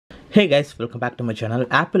Hey guys, welcome back to my channel.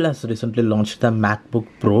 Apple has recently launched the MacBook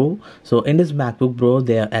Pro. So in this MacBook Pro,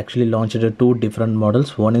 they have actually launched two different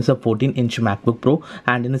models. One is a 14-inch MacBook Pro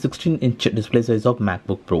and in a 16-inch display size of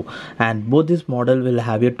MacBook Pro. And both this model will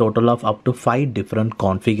have a total of up to 5 different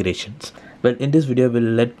configurations. Well, in this video,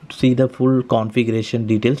 let's see the full configuration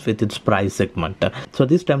details with its price segment. So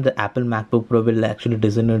this time the Apple MacBook Pro will actually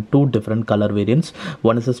design in two different color variants.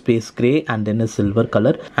 One is a space gray and then a silver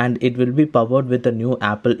color, and it will be powered with a new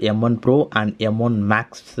Apple M1 Pro and M1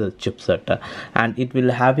 Max chipset, and it will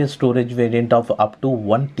have a storage variant of up to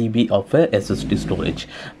 1 TB of SSD storage.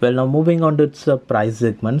 Well, now moving on to its price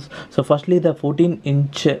segments. So firstly, the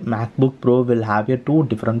 14-inch MacBook Pro will have a two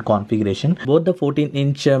different configuration. Both the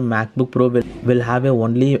 14-inch MacBook Pro will have a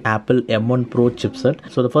only Apple M1 Pro chipset.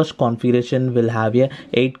 So the first configuration will have a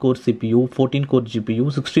 8-core CPU, 14-core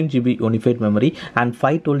GPU, 16GB unified memory and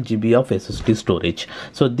 512GB of SSD storage.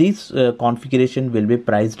 So this configuration will be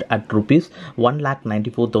priced at rupees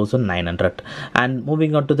 1,94,900. And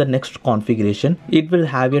moving on to the next configuration, it will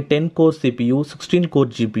have a 10-core CPU, 16-core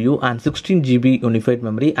GPU and 16GB unified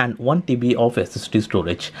memory and 1 TB of SSD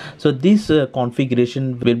storage. So this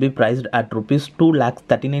configuration will be priced at rupees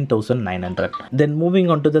 2,39,900. Then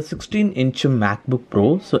moving on to the 16-inch MacBook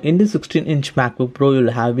Pro. So in the 16-inch MacBook Pro,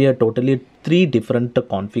 you'll have a totally 3 different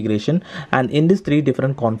configuration, and in this 3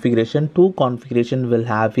 different configuration, 2 configuration will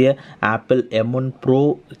have a Apple M1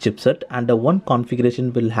 Pro chipset and one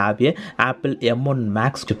configuration will have a Apple M1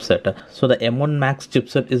 Max chipset. So the M1 Max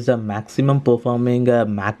chipset is the maximum performing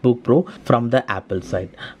MacBook Pro from the Apple side.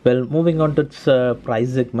 Well, moving on to its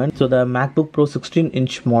price segment. So the MacBook Pro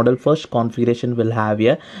 16-inch model first configuration will have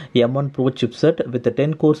a M1 Pro chipset with a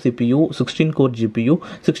 10-core CPU, 16-core GPU,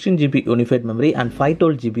 16GB unified memory and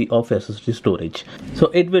 512GB of SSD storage. So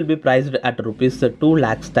it will be priced at rupees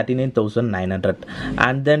 2,39,900.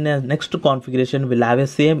 And then next configuration will have a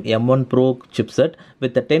same M1 Pro chipset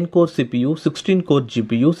with a 10-core CPU, 16-core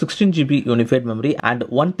GPU, 16GB unified memory and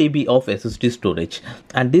 1 TB of SSD storage.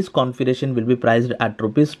 And this configuration will be priced at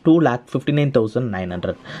rupees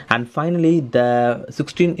 2,59,900. And finally, the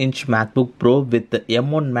 16-inch MacBook Pro with the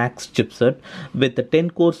M1 Max chipset with the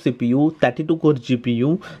 10-core CPU, 32-core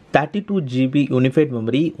GPU, 32GB unified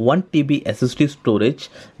memory, 1 TB SSD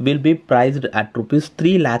storage will be priced at rupees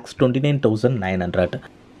 3,29,900.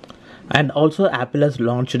 And also Apple has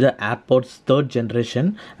launched the AirPods 3rd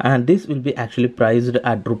generation, and this will be actually priced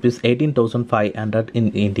at rupees 18,500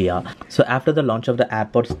 in India. So after the launch of the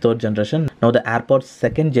AirPods 3rd generation, now the AirPods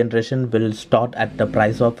 2nd generation will start at the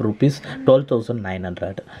price of rupees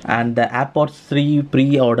 12,900. And the AirPods 3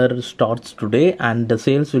 pre-order starts today and the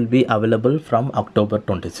sales will be available from October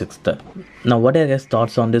 26th. Now what are your guys'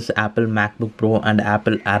 thoughts on this Apple MacBook Pro and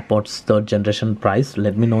Apple AirPods 3rd generation price?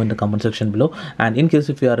 Let me know in the comment section below. And in case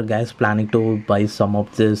if you are guys planning to buy some of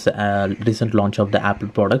this recent launch of the Apple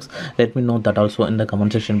products, let me know that also in the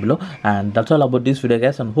comment section below. And that's all about this video,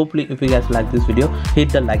 guys, and hopefully if you guys like this video, hit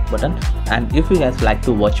the like button, and if you guys like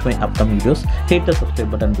to watch my upcoming videos, hit the subscribe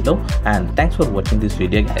button below. And thanks for watching this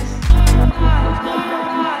video, guys.